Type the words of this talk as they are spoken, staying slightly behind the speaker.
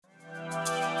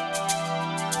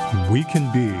We can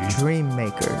be dream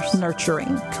makers,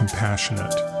 nurturing,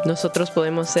 compassionate. Nosotros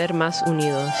podemos ser más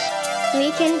unidos.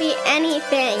 We can be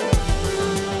anything.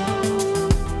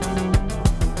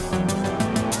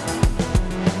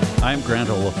 I'm Grant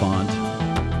Oliphant.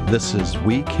 This is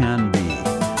We Can Be.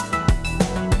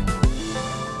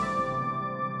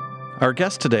 Our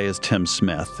guest today is Tim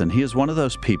Smith, and he is one of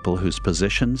those people whose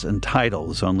positions and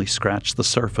titles only scratch the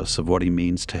surface of what he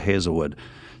means to Hazelwood,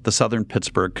 the southern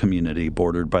Pittsburgh community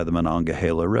bordered by the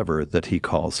Monongahela River that he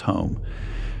calls home.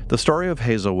 The story of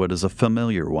Hazelwood is a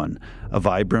familiar one, a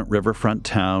vibrant riverfront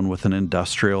town with an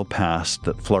industrial past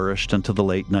that flourished into the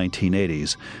late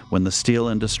 1980s when the steel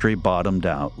industry bottomed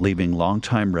out, leaving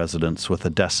longtime residents with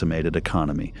a decimated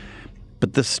economy.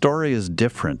 But this story is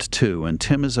different, too, and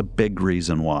Tim is a big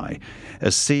reason why.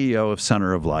 As CEO of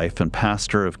Center of Life and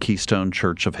pastor of Keystone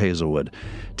Church of Hazelwood,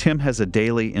 Tim has a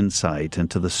daily insight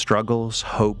into the struggles,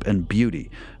 hope, and beauty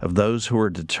of those who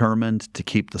are determined to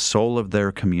keep the soul of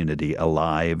their community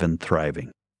alive and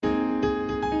thriving.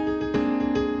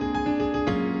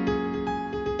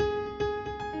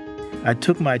 I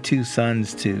took my two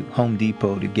sons to Home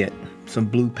Depot to get some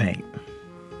blue paint.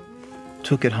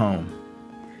 Took it home.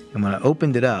 And when I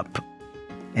opened it up,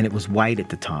 and it was white at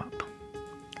the top.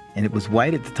 And it was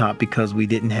white at the top because we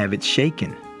didn't have it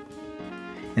shaken.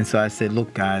 And so I said,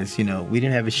 look, guys, we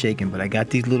didn't have it shaken, but I got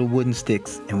these little wooden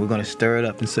sticks, and we're going to stir it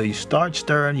up. And so you start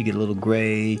stirring, you get a little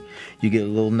gray, you get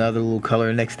another little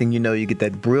color. Next thing you know, you get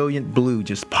that brilliant blue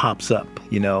just pops up,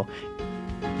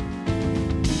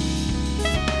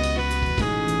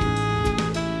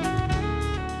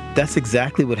 That's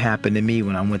exactly what happened to me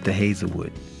when I went to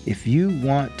Hazelwood. If you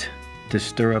want to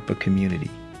stir up a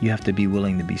community, you have to be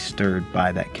willing to be stirred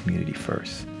by that community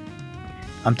first.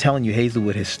 I'm telling you,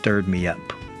 Hazelwood has stirred me up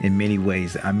in many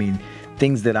ways. I mean,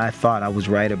 things that I thought I was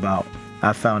right about,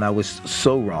 I found I was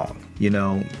so wrong.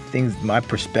 My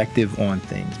perspective on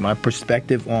things, my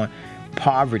perspective on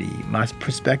poverty, my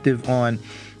perspective on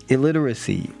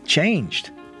illiteracy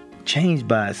changed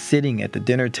by sitting at the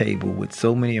dinner table with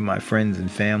so many of my friends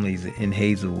and families in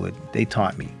Hazelwood. They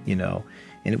taught me,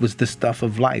 and it was the stuff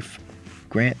of life.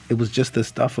 Grant, it was just the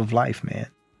stuff of life, man.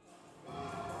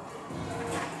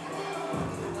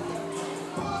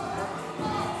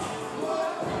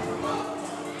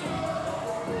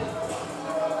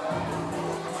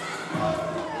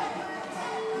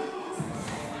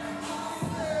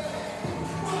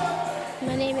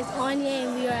 My name is Anya,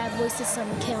 and we are at Voices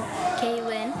Summer Camp.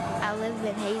 Kaylin, I live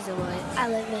in Hazelwood. I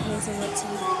live in Hazelwood too.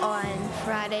 On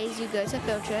Fridays, you go to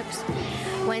field trips.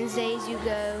 Wednesdays, you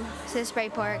go to the spray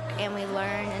park, and we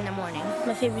learn in the morning.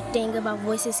 My favorite thing about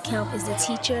Voices Camp is the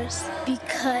teachers,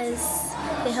 because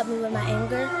they help me with my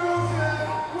anger,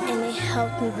 and they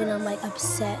help me when I'm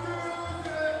upset.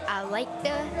 I like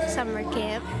the summer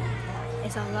camp.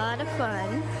 It's a lot of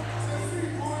fun.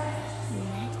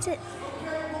 And that's it.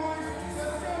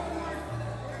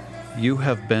 You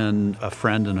have been a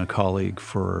friend and a colleague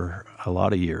for a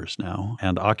lot of years now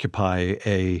and occupy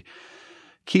a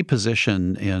key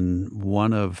position in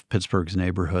one of Pittsburgh's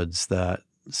neighborhoods that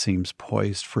seems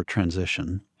poised for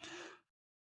transition.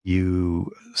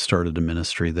 You started a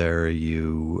ministry there.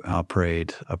 You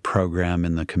operate a program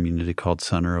in the community called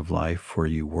Center of Life, where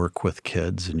you work with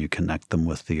kids and you connect them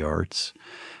with the arts.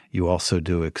 You also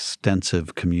do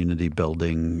extensive community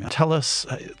building. Tell us,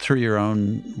 through your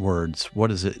own words,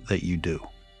 what is it that you do?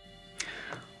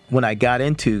 When I got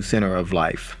into Center of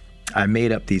Life, I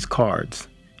made up these cards.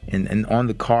 And on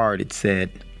the card, it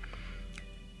said,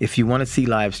 if you want to see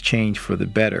lives change for the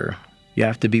better, you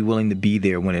have to be willing to be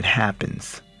there when it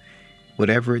happens.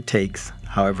 Whatever it takes,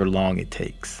 however long it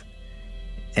takes.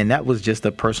 And that was just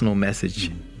a personal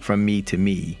message from me to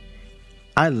me.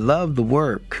 I love the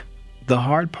work. The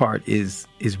hard part is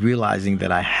realizing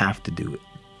that I have to do it.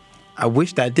 I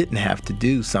wished I didn't have to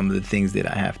do some of the things that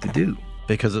I have to do.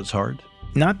 Because it's hard?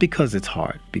 Not because it's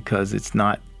hard, because it's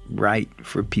not right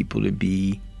for people to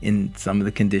be in some of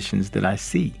the conditions that I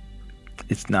see.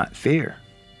 It's not fair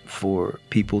for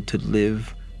people to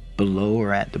live below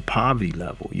or at the poverty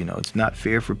level. It's not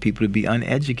fair for people to be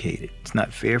uneducated. It's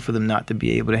not fair for them not to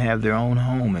be able to have their own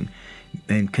home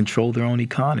and control their own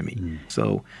economy.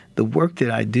 So the work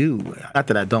that I do, not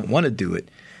that I don't want to do it,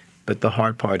 but the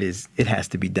hard part is it has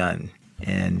to be done.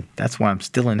 And that's why I'm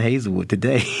still in Hazelwood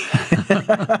today.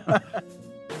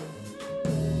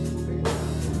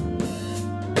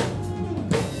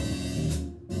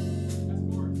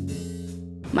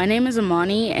 My name is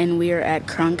Amani, and we are at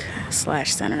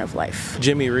Crunk/Center of Life.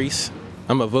 Jimmy Reese.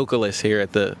 I'm a vocalist here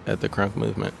at the Crunk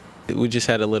movement. We just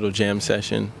had a little jam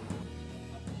session.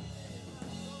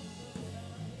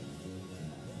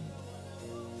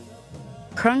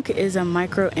 Crunk is a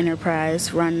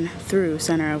micro-enterprise run through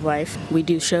Center of Life. We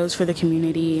do shows for the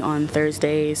community on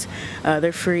Thursdays.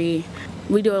 They're free.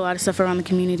 We do a lot of stuff around the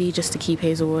community just to keep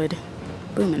Hazelwood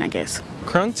booming, I guess.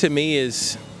 Crunk to me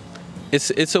is,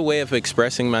 it's a way of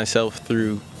expressing myself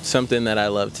through something that I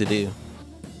love to do.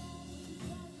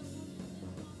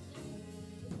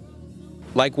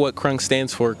 Like what Crunk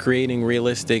stands for, creating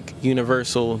realistic,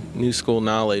 universal, new school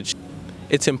knowledge.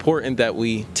 It's important that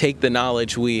we take the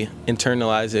knowledge, we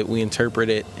internalize it, we interpret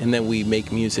it, and then we make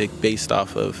music based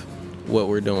off of what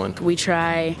we're doing. We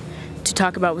try to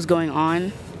talk about what's going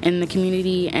on in the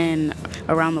community and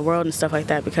around the world and stuff like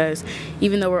that, because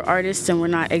even though we're artists and we're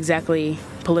not exactly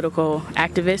political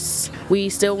activists, we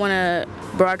still want to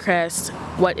broadcast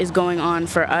what is going on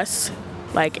for us,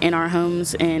 like in our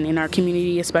homes and in our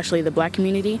community, especially the Black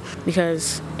community,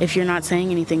 because if you're not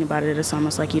saying anything about it, it's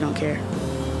almost like you don't care.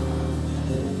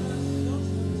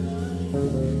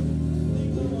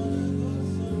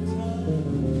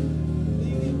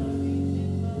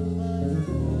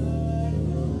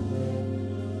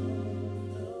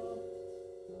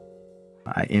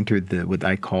 I entered what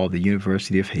I call the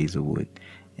University of Hazelwood,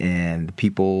 and the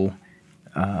people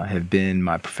have been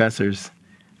my professors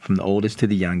from the oldest to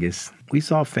the youngest. We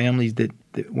saw families that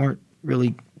weren't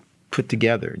really put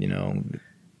together. You know,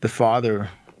 the father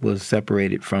was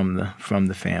separated from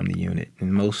the family unit,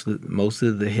 and most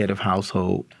of the head of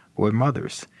household were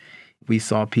mothers. We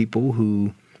saw people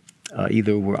who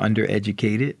either were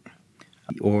undereducated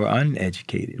or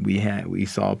uneducated. We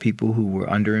saw people who were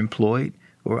underemployed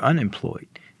or unemployed.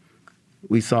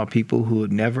 We saw people who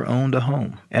had never owned a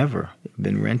home, ever,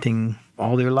 been renting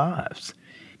all their lives.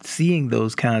 Seeing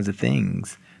those kinds of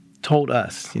things told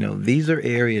us, these are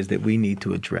areas that we need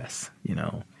to address.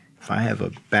 If I have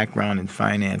a background in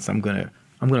finance, I'm gonna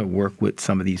work with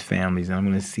some of these families, and I'm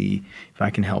gonna see if I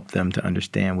can help them to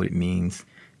understand what it means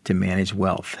to manage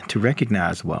wealth, to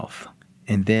recognize wealth,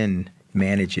 and then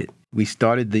manage it. We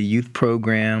started the youth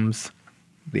programs,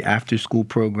 the after-school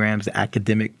programs, the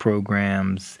academic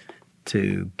programs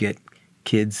to get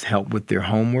kids help with their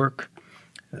homework.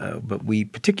 But we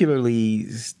particularly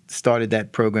started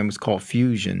that program, it's called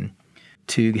Fusion,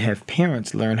 to have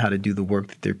parents learn how to do the work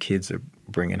that their kids are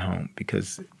bringing home.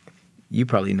 Because you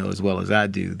probably know as well as I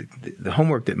do, the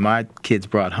homework that my kids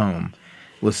brought home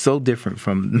was so different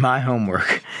from my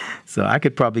homework. So I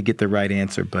could probably get the right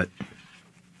answer, but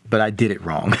I did it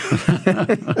wrong.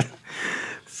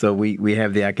 So we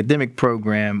have the academic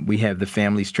program, we have the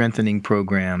family strengthening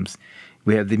programs,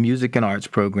 we have the music and arts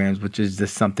programs, which is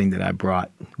just something that I brought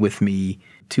with me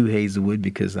to Hazelwood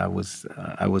because I was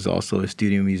also a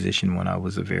studio musician when I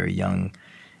was a very young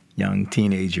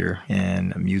teenager,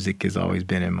 and music has always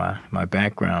been in my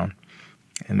background.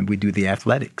 And we do the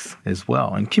athletics as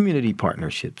well, and community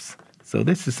partnerships. So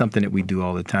this is something that we do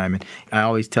all the time. And I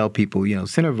always tell people,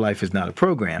 Center of Life is not a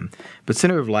program, but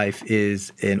Center of Life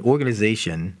is an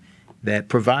organization that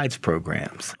provides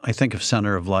programs. I think of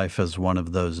Center of Life as one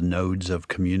of those nodes of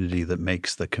community that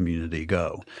makes the community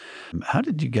go. How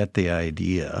did you get the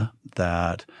idea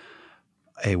that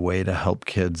a way to help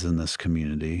kids in this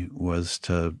community was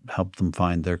to help them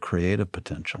find their creative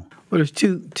potential? Well, there's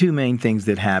two main things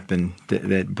that happened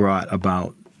that brought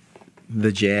about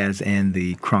the jazz and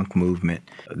the crunk movement.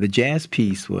 The jazz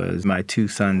piece was my two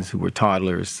sons who were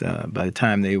toddlers. By the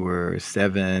time they were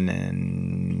 7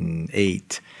 and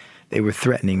 8, they were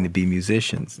threatening to be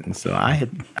musicians. And so I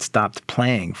had stopped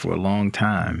playing for a long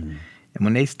time. Mm-hmm. And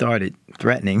when they started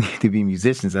threatening to be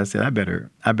musicians, I said, I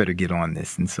better get on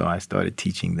this. And so I started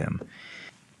teaching them.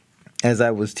 As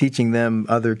I was teaching them,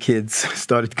 other kids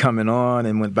started coming on.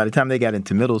 And by the time they got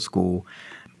into middle school,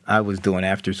 I was doing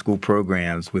after-school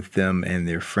programs with them and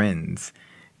their friends.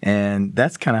 And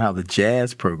that's kind of how the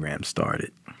jazz program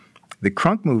started. The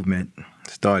crunk movement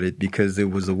started because there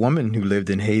was a woman who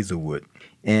lived in Hazelwood,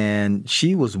 and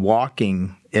she was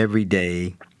walking every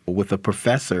day with a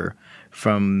professor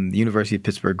from the University of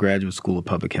Pittsburgh Graduate School of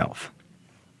Public Health.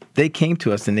 They came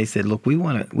to us and they said, look, we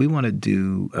want to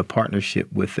do a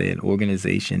partnership with an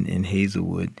organization in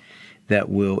Hazelwood that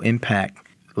will impact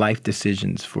life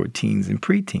decisions for teens and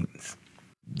preteens.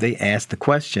 They asked the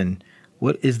question,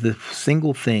 what is the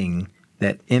single thing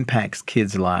that impacts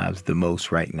kids' lives the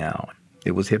most right now?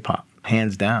 It was hip hop,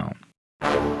 hands down.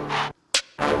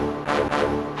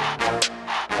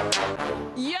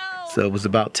 So it was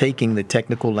about taking the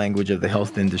technical language of the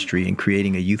health industry and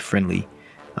creating a youth-friendly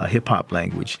hip hop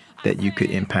language that you could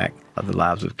impact the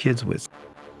lives of kids with.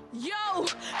 Yo,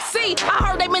 see, I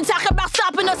heard they been talking about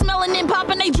stopping us, melanin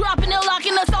popping, they dropping, they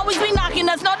locking us, always be knocking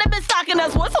us, know they been stalking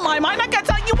us. What's on my mind? I can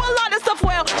tell you a lot of stuff.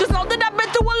 Well, just know that I've been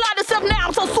through a lot of stuff now.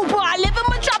 I'm so super, I live in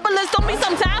Metropolis. Don't be so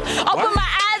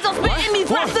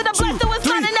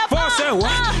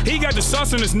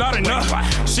us and it's not enough.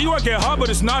 She working hard, but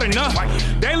it's not enough.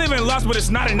 They live in lost, but it's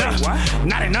not enough.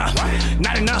 Not enough.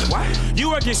 Not enough.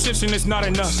 You working shifts and it's not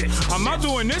enough. I'm out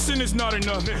doing this and it's not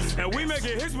enough. And we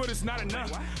making hits, but it's not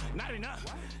enough. Not enough.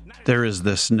 There is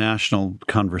this national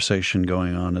conversation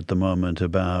going on at the moment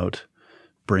about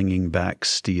bringing back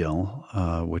steel,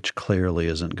 which clearly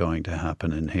isn't going to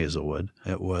happen in Hazelwood.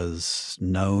 It was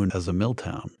known as a mill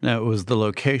town. Now, it was the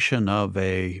location of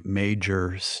a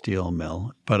major steel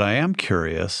mill, but I am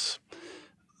curious,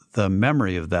 the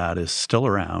memory of that is still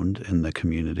around in the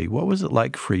community. What was it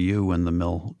like for you when the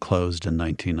mill closed in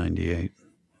 1998?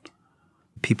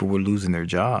 People were losing their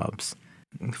jobs.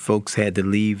 Folks had to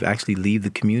leave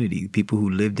the community. People who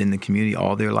lived in the community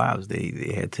all their lives,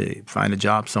 they had to find a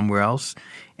job somewhere else,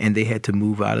 and they had to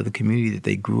move out of the community that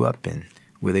they grew up in,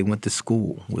 where they went to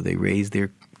school, where they raised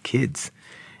their kids.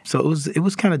 So it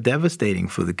was kind of devastating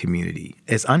for the community.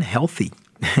 As unhealthy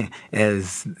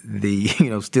as the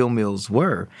steel mills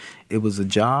were, it was a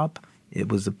job. It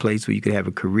was a place where you could have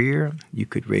a career, you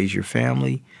could raise your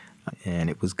family, and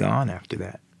it was gone after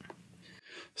that.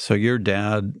 So your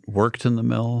dad worked in the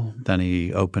mill, then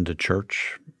he opened a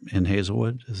church in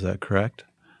Hazelwood. Is that correct?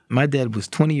 My dad was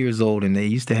 20 years old, and they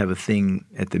used to have a thing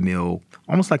at the mill,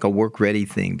 almost like a work-ready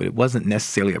thing, but it wasn't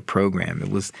necessarily a program.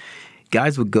 It was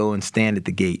guys would go and stand at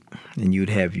the gate, and you'd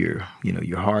have your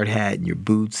hard hat and your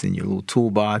boots and your little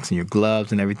toolbox and your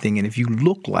gloves and everything. And if you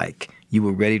looked like you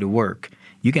were ready to work,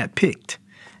 you got picked.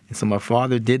 And so my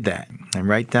father did that. And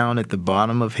right down at the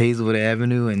bottom of Hazelwood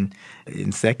Avenue and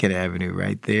in 2nd Avenue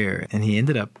right there. And he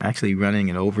ended up actually running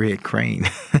an overhead crane.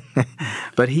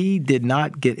 But he did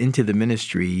not get into the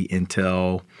ministry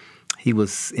until he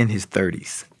was in his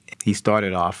 30s. He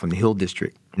started off in the Hill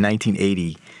District.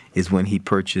 1980 is when he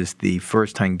purchased the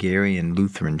first Hungarian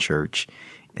Lutheran church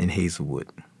in Hazelwood.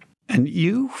 And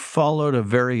you followed a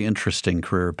very interesting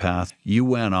career path. You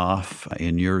went off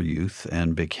in your youth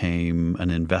and became an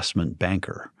investment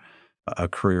banker, a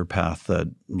career path that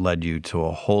led you to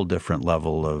a whole different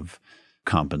level of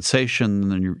compensation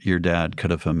than your dad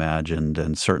could have imagined,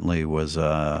 and certainly was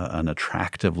an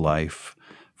attractive life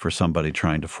for somebody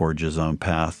trying to forge his own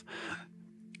path.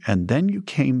 And then you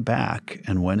came back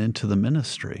and went into the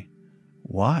ministry.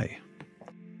 Why?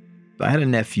 I had a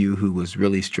nephew who was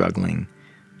really struggling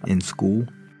in school.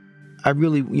 I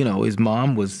really, his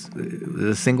mom was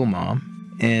a single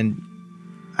mom, and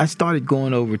I started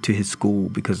going over to his school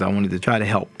because I wanted to try to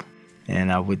help.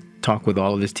 And I would talk with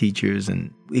all of his teachers,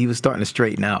 and he was starting to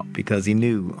straighten out because he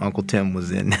knew Uncle Tim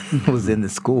was in the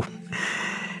school.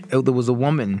 There was a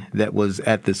woman that was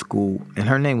at the school, and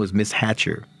her name was Miss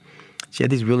Hatcher. She had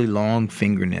these really long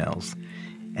fingernails.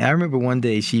 And I remember one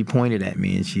day she pointed at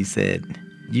me and she said,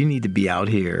 "You need to be out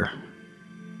here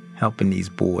helping these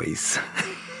boys."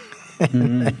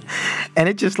 Mm-hmm. And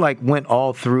it just went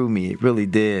all through me. It really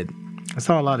did. I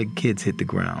saw a lot of kids hit the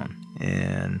ground,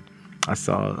 and I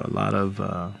saw a lot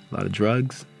of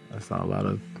drugs. I saw a lot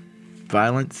of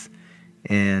violence,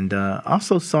 and I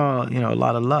also saw a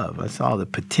lot of love. I saw the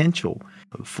potential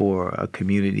for a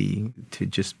community to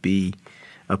just be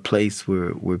a place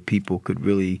where people could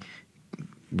really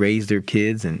raise their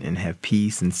kids and have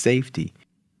peace and safety.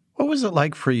 What was it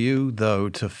like for you, though,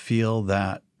 to feel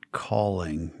that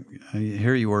calling?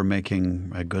 Here you were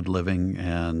making a good living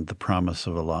and the promise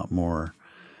of a lot more,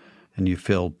 and you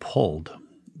feel pulled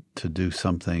to do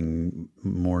something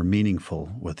more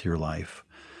meaningful with your life.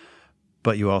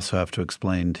 But you also have to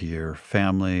explain to your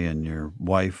family and your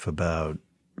wife about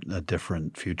a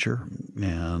different future.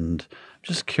 And I'm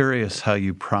just curious how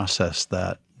you process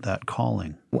that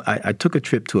calling. I took a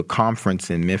trip to a conference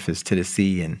in Memphis,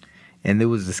 Tennessee, and there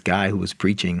was this guy who was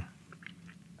preaching,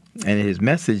 and his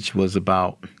message was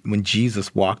about when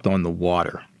Jesus walked on the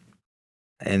water,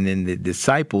 and then the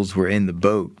disciples were in the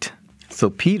boat. So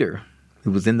Peter,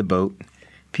 who was in the boat,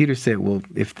 Peter said, "Well,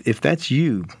 if that's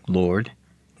you, Lord,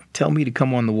 tell me to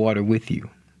come on the water with you."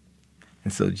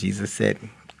 And so Jesus said,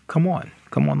 come on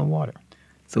the water.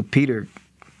 So Peter,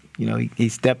 he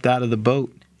stepped out of the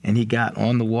boat, and he got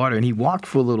on the water, and he walked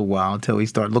for a little while until he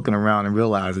started looking around and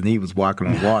realizing he was walking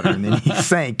on water, and then he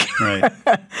sank. Right.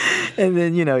 And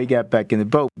then, he got back in the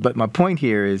boat. But my point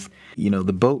here is,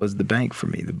 the boat was the bank for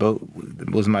me. The boat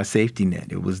was my safety net.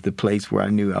 It was the place where I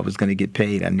knew I was going to get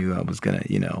paid. I knew I was going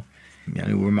to, I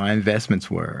knew where my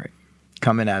investments were.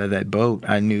 Coming out of that boat,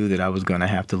 I knew that I was going to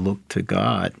have to look to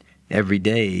God every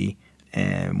day.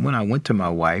 And when I went to my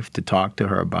wife to talk to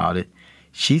her about it,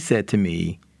 she said to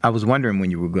me, "I was wondering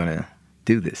when you were going to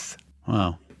do this."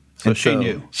 Wow. So she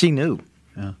knew. She knew.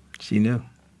 Yeah. She knew.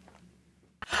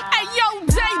 Hey, yo,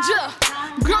 Danger!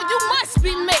 Girl, you must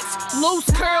be mixed.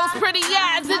 Loose curls, pretty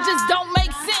eyes, it just don't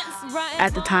make sense.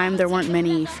 At the time, there weren't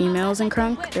many females in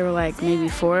Crunk. There were like maybe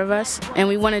 4 of us. And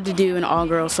we wanted to do an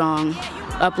all-girls song,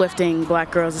 uplifting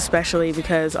black girls especially,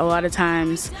 because a lot of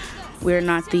times we're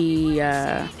not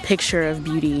the picture of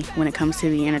beauty when it comes to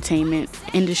the entertainment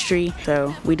industry.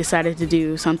 So we decided to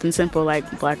do something simple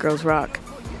like Black Girls Rock.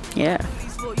 Yeah.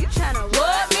 What?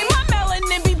 Me, my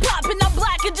melanin be popping, I'm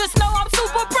black and just know I'm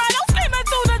super bright. I'm screaming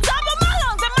to the top of my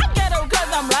lungs in my ghetto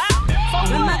cause I'm loud.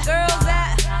 Where my girls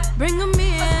at? Bring them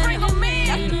in.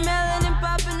 Got the melanin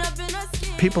popping up in her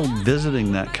skin. People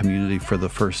visiting that community for the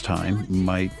first time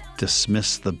might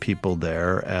dismiss the people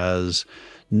there as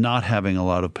not having a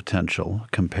lot of potential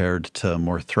compared to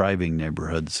more thriving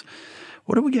neighborhoods.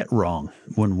 What do we get wrong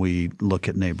when we look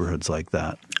at neighborhoods like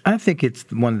that? I think it's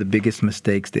one of the biggest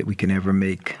mistakes that we can ever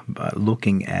make by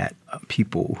looking at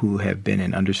people who have been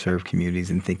in underserved communities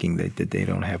and thinking that they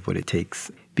don't have what it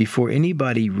takes. Before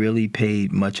anybody really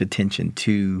paid much attention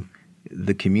to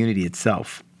the community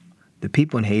itself, the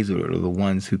people in Hazelwood are the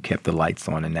ones who kept the lights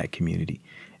on in that community.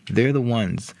 They're the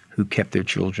ones who kept their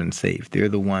children safe. They're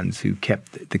the ones who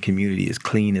kept the community as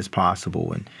clean as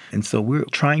possible. And so we're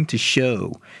trying to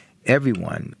show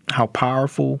everyone how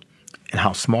powerful and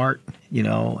how smart,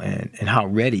 and how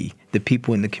ready the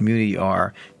people in the community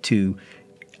are to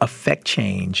affect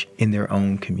change in their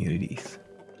own communities.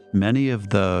 Many of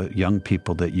the young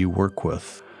people that you work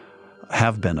with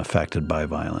have been affected by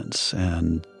violence.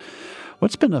 And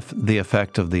what's been the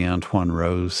effect of the Antwon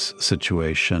Rose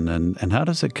situation, and how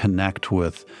does it connect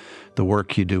with the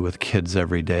work you do with kids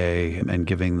every day and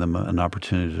giving them an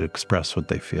opportunity to express what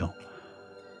they feel?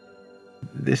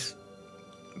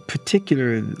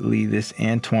 Particularly this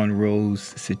Antwon Rose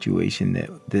situation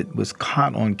that was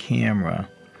caught on camera,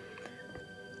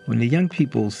 when the young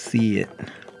people see it,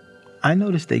 I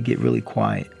notice they get really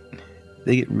quiet.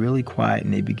 They get really quiet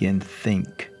and they begin to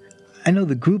think. I know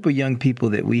the group of young people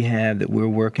that we have that we're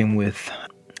working with,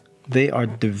 they are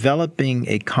developing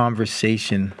a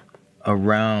conversation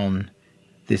around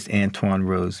this Antwon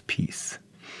Rose piece.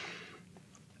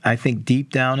 I think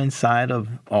deep down inside of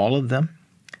all of them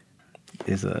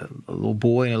is a little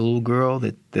boy and a little girl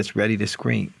that's ready to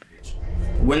scream.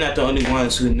 We're not the only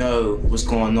ones who know what's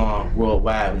going on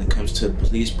worldwide when it comes to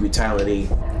police brutality.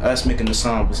 Us making the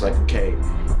song was like, okay,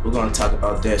 we're going to talk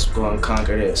about this, we're going to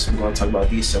conquer this, we're going to talk about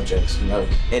these subjects.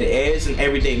 It is in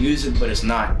everyday music, but it's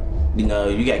not.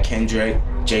 You got Kendrick,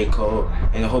 J. Cole,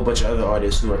 and a whole bunch of other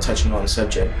artists who are touching on the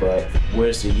subject, but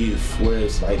where's the youth?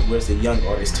 Where's the young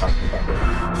artists talking about it?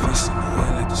 Fist in the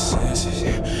air like the senses,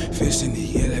 yeah. Fist in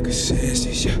the air like the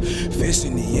senses, yeah. Fist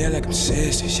in the air like the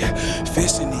senses, yeah.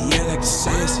 Fist in the air like the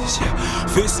senses, yeah.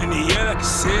 Fist in the air like the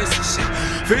senses,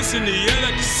 yeah. Fist in the air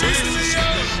like the senses,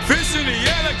 yeah. Fist in the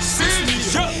air like the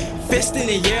senses, yeah. Fist in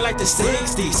the air like the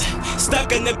 60s,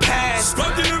 stuck in the past.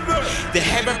 They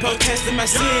haven't protested my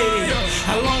city.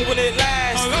 How long will it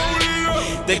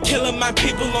last? They're killing my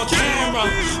people on camera.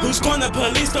 Who's gonna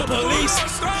police the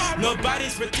police?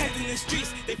 Nobody's protecting the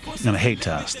streets. And I hate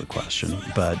to ask the question,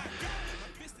 but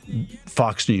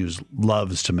Fox News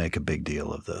loves to make a big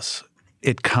deal of this.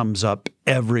 It comes up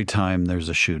every time there's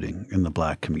a shooting in the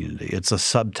black community. It's a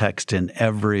subtext in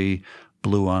every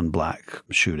blue on black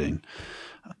shooting,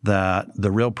 that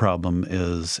the real problem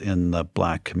is in the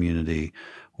black community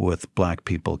with black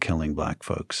people killing black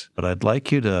folks. But I'd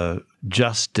like you to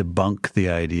just debunk the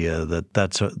idea that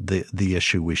that's the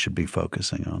issue we should be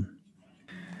focusing on.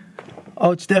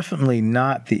 Oh, it's definitely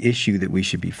not the issue that we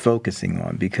should be focusing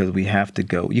on, because we have to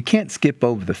go. You can't skip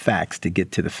over the facts to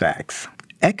get to the facts.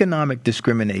 Economic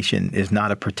discrimination is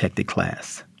not a protected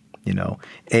class.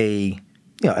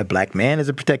 A black man is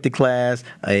a protected class,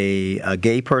 a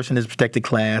gay person is a protected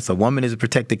class, a woman is a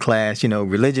protected class,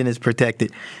 religion is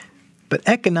protected. But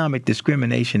economic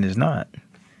discrimination is not.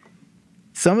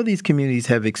 Some of these communities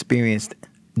have experienced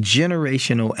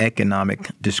generational economic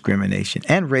discrimination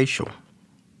and racial.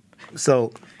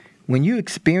 So when you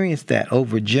experience that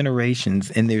over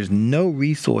generations and there's no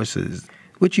resources,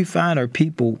 what you find are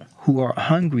people who are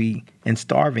hungry and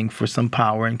starving for some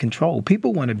power and control.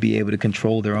 People want to be able to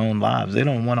control their own lives. They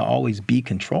don't want to always be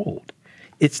controlled.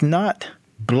 It's not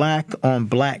black on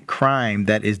black crime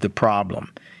that is the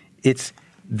problem. It's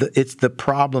the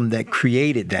problem that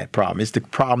created that problem. It's the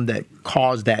problem that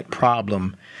caused that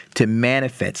problem to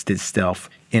manifest itself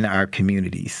in our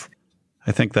communities.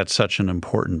 I think that's such an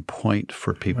important point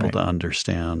for people to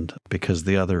understand, because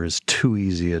the other is too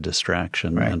easy a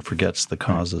distraction and forgets the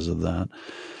causes of that.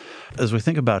 As we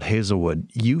think about Hazelwood,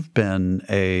 you've been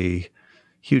a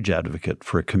huge advocate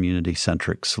for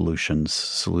community-centric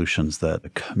solutions that a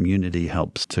community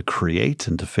helps to create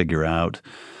and to figure out.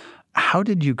 How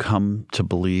did you come to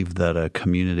believe that a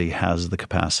community has the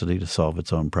capacity to solve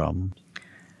its own problems?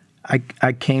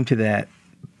 I came to that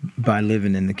by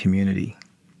living in the community.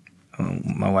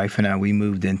 My wife and I, we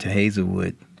moved into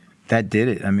Hazelwood. That did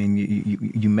it. I mean,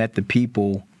 you met the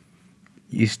people.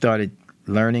 You started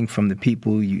learning from the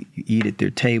people. You eat at their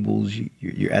tables.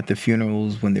 You're at the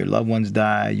funerals when their loved ones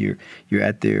die. You're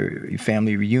at their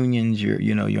family reunions.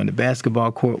 You're on the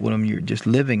basketball court with them. You're just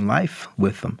living life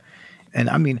with them. And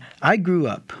I mean, I grew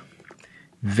up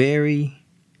very,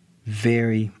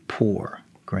 very poor,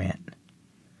 Grant.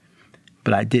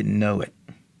 But I didn't know it.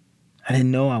 I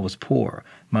didn't know I was poor.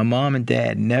 My mom and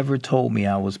dad never told me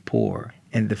I was poor.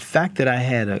 And the fact that I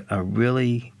had a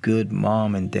really good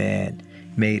mom and dad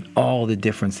made all the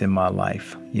difference in my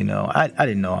life. I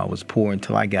didn't know I was poor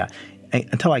until I got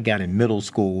in middle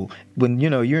school. When,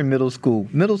 you're in middle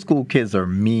school kids are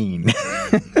mean.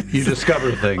 You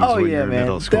discover things when you're in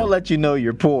middle school. They'll let you know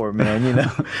you're poor,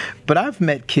 man, But I've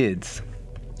met kids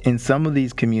in some of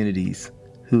these communities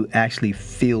who actually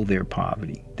feel their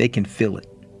poverty. They can feel it.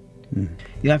 You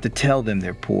don't have to tell them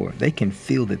they're poor. They can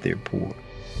feel that they're poor.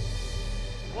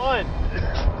 1,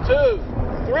 2,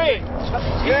 3.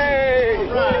 Yay!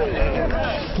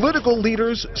 Political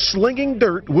leaders slinging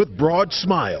dirt with broad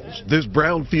smiles. This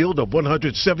brownfield of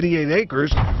 178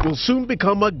 acres will soon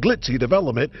become a glitzy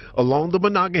development along the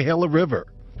Monongahela River.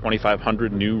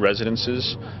 2,500 new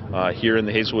residences here in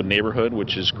the Hazelwood neighborhood,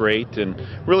 which is great. And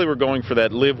really we're going for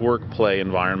that live, work, play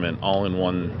environment all in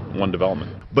one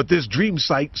development. But this dream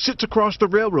site sits across the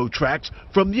railroad tracks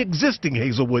from the existing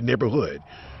Hazelwood neighborhood.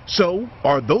 So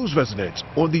are those residents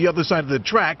on the other side of the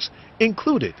tracks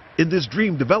included in this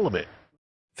dream development?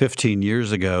 15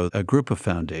 years ago, a group of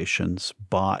foundations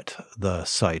bought the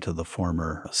site of the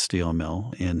former steel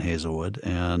mill in Hazelwood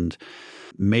and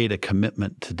made a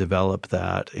commitment to develop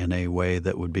that in a way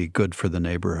that would be good for the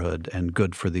neighborhood and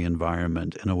good for the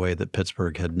environment in a way that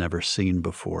Pittsburgh had never seen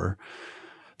before.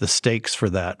 The stakes for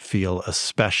that feel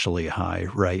especially high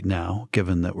right now,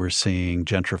 given that we're seeing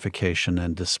gentrification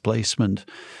and displacement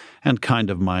and kind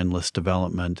of mindless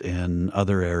development in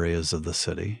other areas of the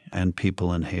city. And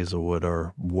people in Hazelwood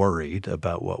are worried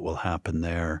about what will happen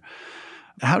there.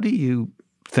 How do you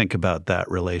think about that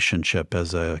relationship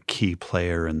as a key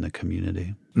player in the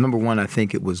community? Number one, I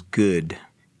think it was good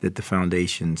that the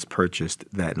foundations purchased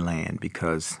that land,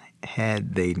 because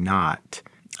had they not,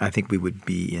 I think we would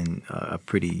be in a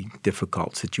pretty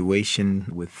difficult situation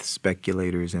with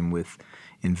speculators and with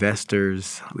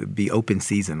investors. It would be open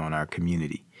season on our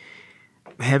community.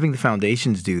 Having the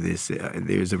foundations do this,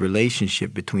 there's a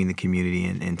relationship between the community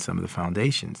and some of the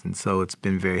foundations. And so it's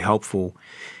been very helpful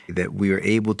that we are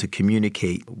able to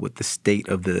communicate what the state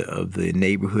of the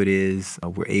neighborhood is.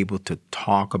 We're able to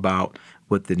talk about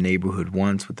what the neighborhood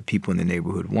wants, what the people in the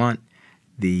neighborhood want.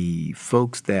 The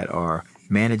folks that are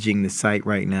managing the site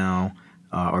right now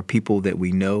are people that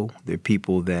we know. They're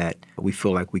people that we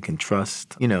feel like we can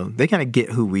trust. They kind of get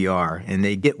who we are, and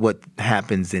they get what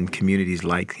happens in communities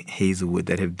like Hazelwood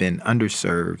that have been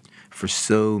underserved for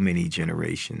so many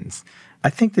generations. I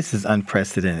think this is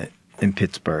unprecedented in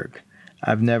Pittsburgh.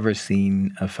 I've never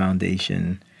seen a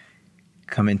foundation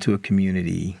come into a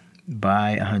community,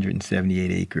 buy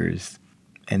 178 acres,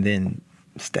 and then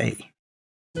stay.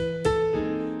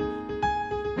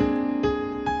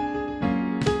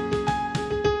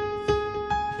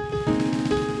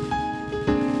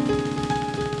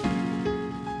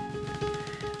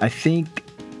 I think,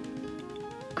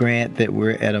 Grant, that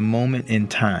we're at a moment in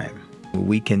time where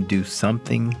we can do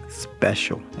something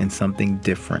special and something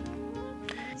different.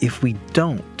 If we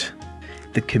don't,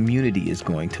 the community is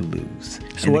going to lose.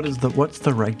 So what's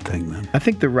the right thing then? I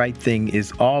think the right thing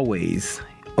is always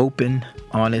open,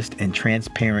 honest, and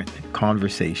transparent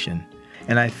conversation.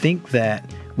 And I think that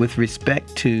with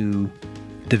respect to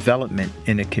development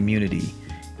in a community,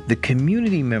 the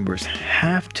community members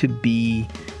have to be,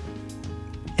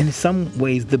 in some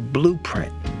ways, the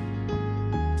blueprint.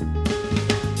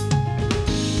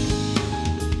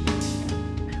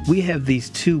 We have these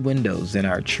two windows in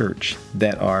our church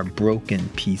that are broken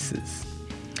pieces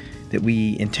that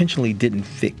we intentionally didn't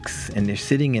fix, and they're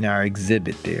sitting in our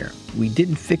exhibit there. We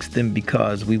didn't fix them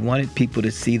because we wanted people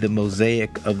to see the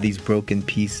mosaic of these broken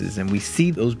pieces, and we see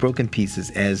those broken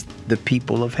pieces as the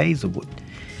people of Hazelwood.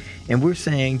 And we're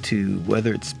saying to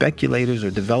whether it's speculators or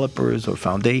developers or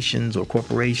foundations or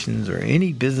corporations or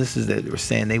any businesses that are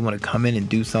saying they want to come in and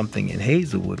do something in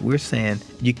Hazelwood, we're saying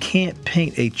you can't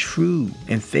paint a true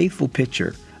and faithful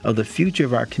picture of the future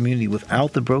of our community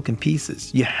without the broken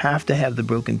pieces. You have to have the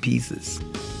broken pieces.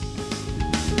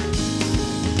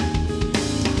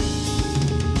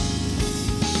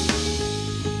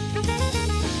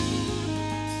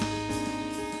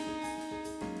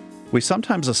 We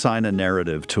sometimes assign a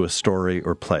narrative to a story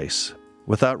or place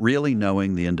without really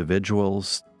knowing the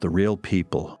individuals, the real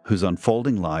people whose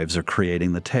unfolding lives are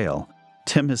creating the tale.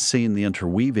 Tim has seen the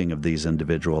interweaving of these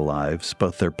individual lives,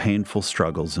 both their painful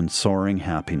struggles and soaring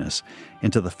happiness,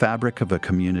 into the fabric of a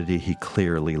community he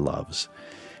clearly loves.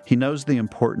 He knows the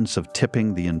importance of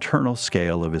tipping the internal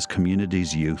scale of his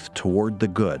community's youth toward the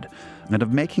good, and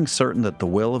of making certain that the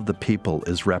will of the people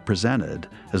is represented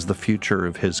as the future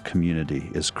of his community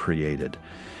is created.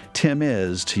 Tim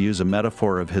is, to use a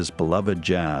metaphor of his beloved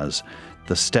jazz,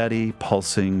 the steady,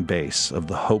 pulsing bass of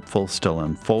the hopeful, still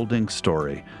unfolding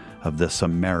story of this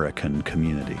American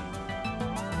community.